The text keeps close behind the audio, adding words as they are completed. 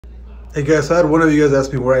Hey guys, I had one of you guys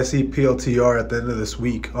ask me where I see PLTR at the end of this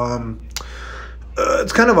week.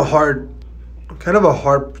 It's kind of a hard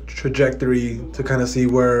trajectory to kind of see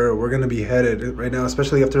where we're gonna be headed right now,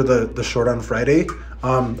 especially after the short on Friday.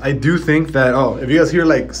 I do think that if you guys hear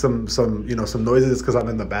like some some noises, it's because I'm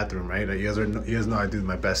in the bathroom, right? Like, you guys know I do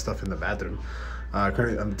my best stuff in the bathroom.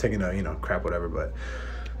 Currently I'm taking a crap, whatever, but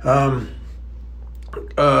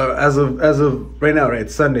as of right now, right,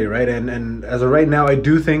 it's Sunday, right, and as of right now, I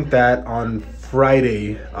do think that on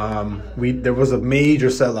Friday, there was a major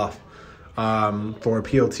sell-off for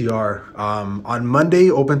PLTR. On Monday,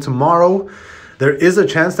 open tomorrow, there is a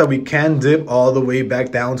chance that we can dip all the way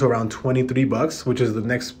back down to around 23 bucks, which is the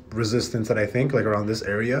next resistance that I think, like around this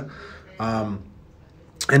area.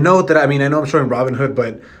 And note that, I know I'm showing Robinhood,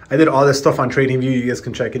 but I did all this stuff on TradingView. You guys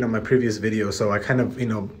can check it on my previous video. So I kind of,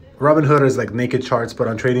 Robinhood is like naked charts, but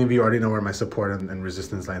on TradingView, I already know where my support and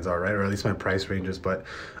resistance lines are, right? Or at least my price ranges. But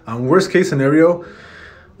worst case scenario,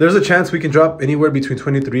 there's a chance we can drop anywhere between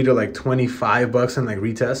 23 to like 25 bucks and like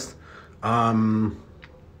retest. By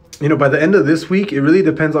the end of this week, it really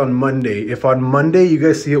depends on Monday. If on Monday you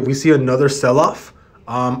guys we see another sell-off,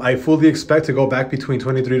 I fully expect to go back between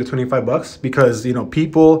 23 to 25 bucks because,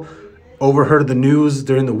 people overheard the news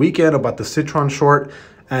during the weekend about the Citron short,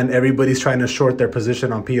 and everybody's trying to short their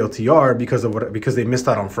position on PLTR because they missed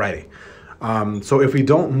out on Friday. So if we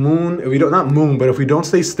don't if we don't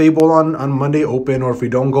stay stable on Monday open, or if we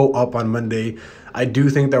don't go up on Monday, I do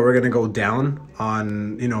think that we're going to go down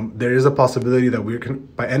on, there is a possibility that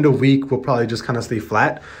by end of week, we'll probably just kind of stay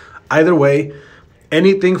flat. Either way,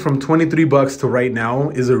 anything from 23 bucks to right now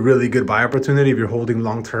is a really good buy opportunity if you're holding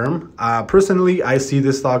long term. Personally, I see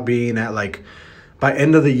this stock being at like, by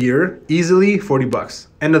end of the year, easily 40 bucks,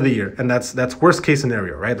 end of the year. And that's worst case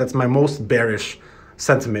scenario, right? That's my most bearish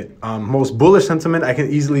sentiment. Most bullish sentiment, I can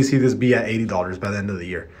easily see this be at $80 by the end of the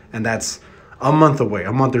year. And that's a month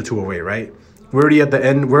or two away, right? We're already at the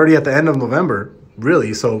end of November,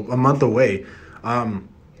 really. So a month away.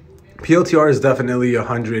 PLTR is definitely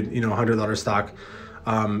 $100 stock.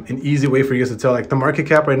 An easy way for you guys to tell, like, the market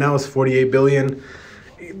cap right now is 48 billion.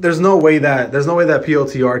 There's no way that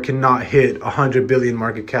PLTR cannot hit 100 billion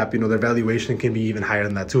market cap. Their valuation can be even higher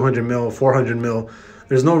than that, 200 mil, 400 mil.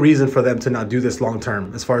 There's no reason for them to not do this long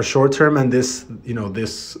term. As far as short term and the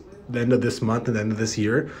end of this month and the end of this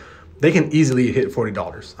year, they can easily hit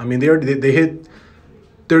 $40. They hit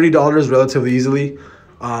 $30 relatively easily.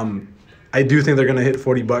 I do think they're gonna hit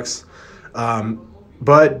 40 bucks.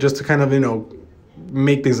 But just to kind of,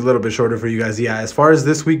 make things a little bit shorter for you guys. Yeah, as far as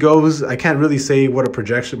this week goes, I can't really say what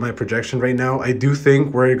my projection right now. I do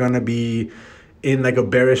think we're going to be in like a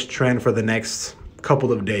bearish trend for the next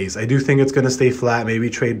couple of days. I do think it's going to stay flat,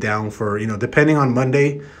 maybe trade down for, depending on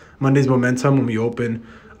Monday's momentum when we open.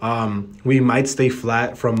 We might stay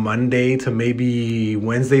flat from Monday to maybe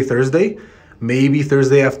Wednesday, Thursday. Maybe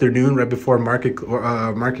Thursday afternoon, right before market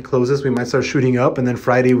closes, we might start shooting up, and then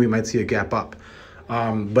Friday we might see a gap up.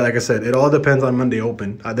 But like I said, it all depends on Monday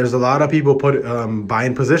open. There's a lot of people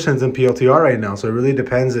buying positions in PLTR right now, so it really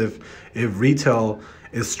depends if retail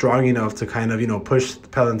is strong enough to kind of push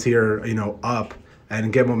Palantir up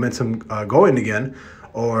and get momentum going again,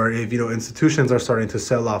 or if institutions are starting to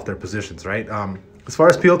sell off their positions, right? As far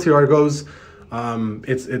as PLTR goes,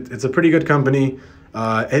 it's a pretty good company.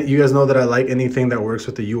 You guys know that I like anything that works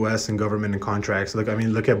with the U.S. and government and contracts. Look at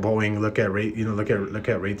Boeing, look at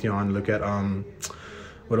Raytheon, look at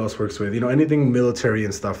what else works with anything military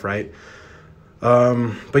and stuff, right?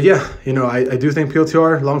 But yeah, I do think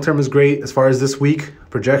PLTR long term is great. As far as this week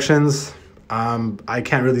projections, I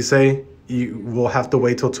can't really say. We'll have to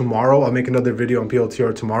wait till tomorrow. I'll make another video on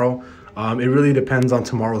PLTR tomorrow. It really depends on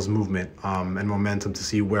tomorrow's movement and momentum to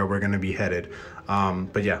see where we're going to be headed.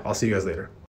 But yeah, I'll see you guys later.